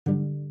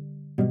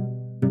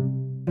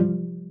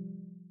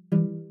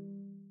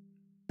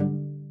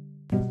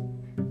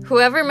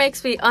Whoever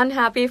makes me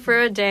unhappy for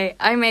a day,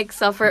 I make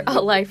suffer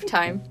a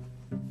lifetime.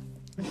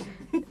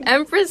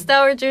 Empress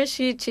Dowager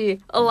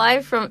Cixi,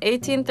 alive from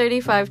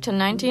 1835 to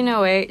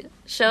 1908,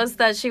 shows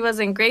that she was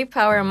in great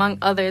power among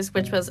others,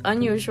 which was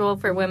unusual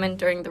for women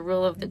during the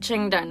rule of the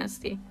Qing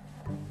dynasty.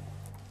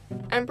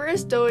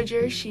 Empress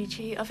Dowager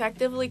Cixi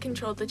effectively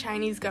controlled the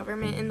Chinese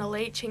government in the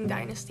late Qing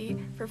dynasty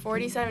for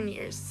 47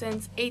 years,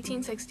 since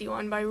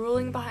 1861, by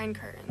ruling behind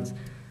curtains.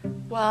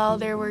 While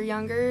there were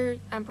younger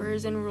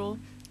emperors in rule,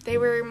 they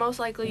were most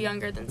likely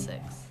younger than 6.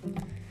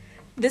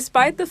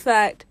 Despite the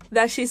fact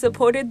that she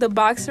supported the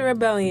Boxer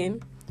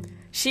Rebellion,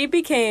 she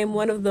became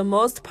one of the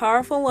most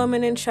powerful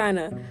women in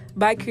China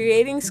by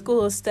creating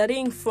schools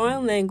studying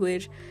foreign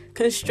language,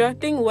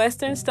 constructing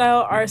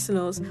Western-style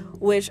arsenals,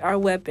 which are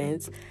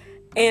weapons,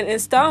 and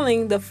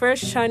installing the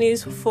first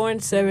Chinese Foreign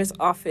Service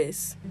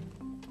office.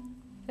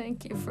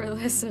 Thank you for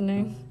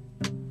listening.